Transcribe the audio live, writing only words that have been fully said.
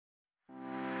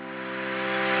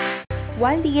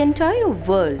While the entire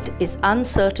world is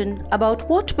uncertain about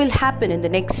what will happen in the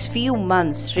next few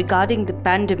months regarding the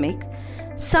pandemic,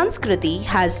 Sanskriti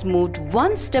has moved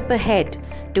one step ahead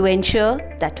to ensure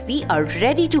that we are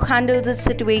ready to handle this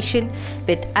situation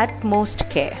with utmost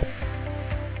care.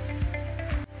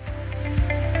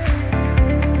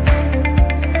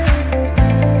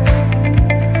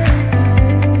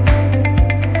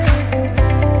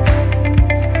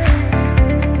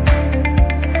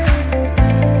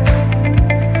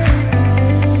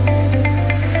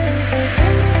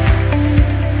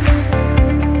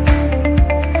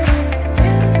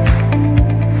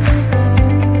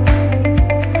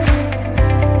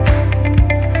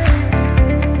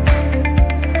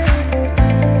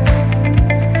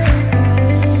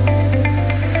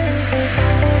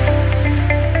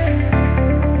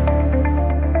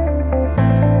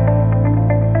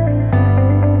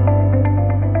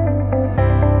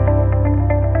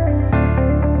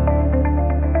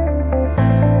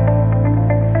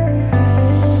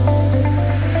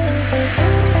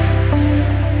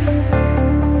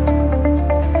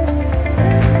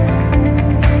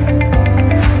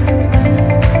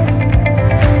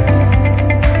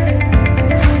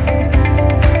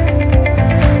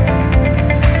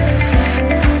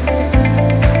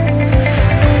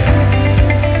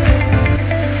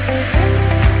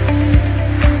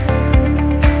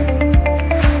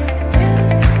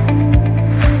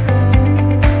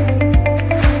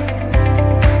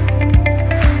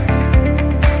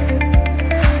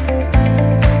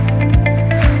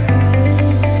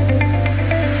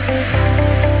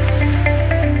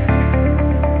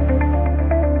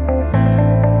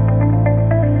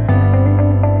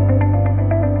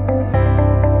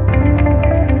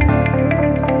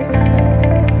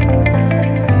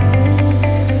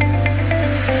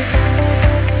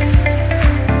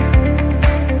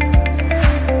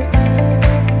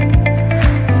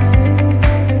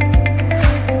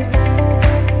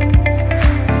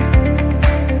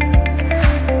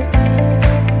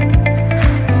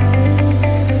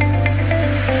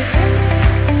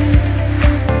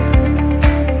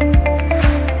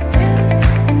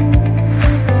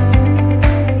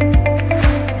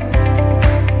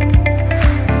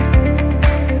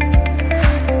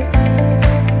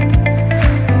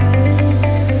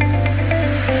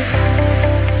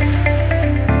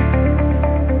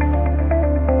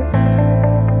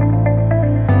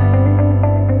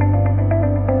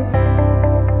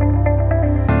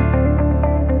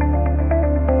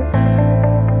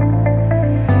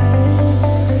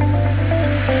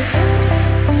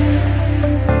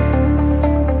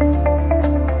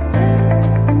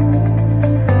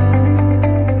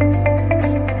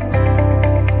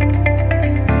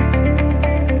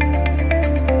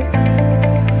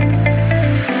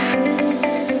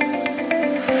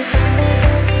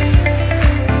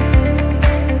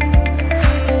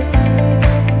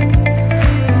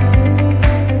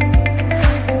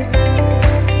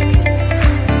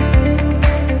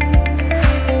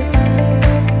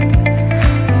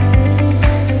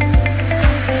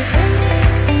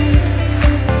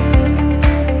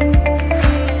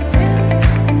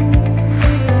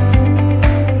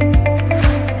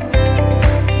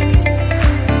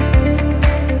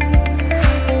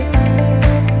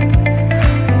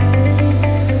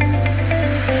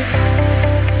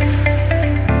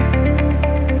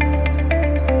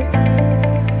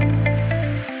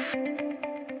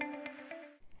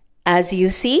 As you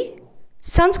see,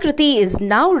 Sanskriti is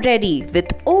now ready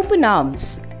with open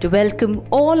arms to welcome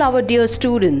all our dear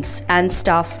students and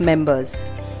staff members.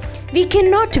 We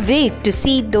cannot wait to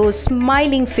see those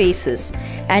smiling faces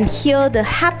and hear the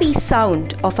happy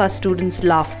sound of our students'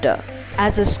 laughter.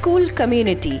 As a school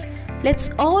community,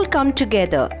 let's all come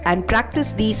together and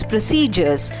practice these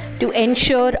procedures to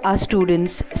ensure our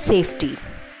students' safety.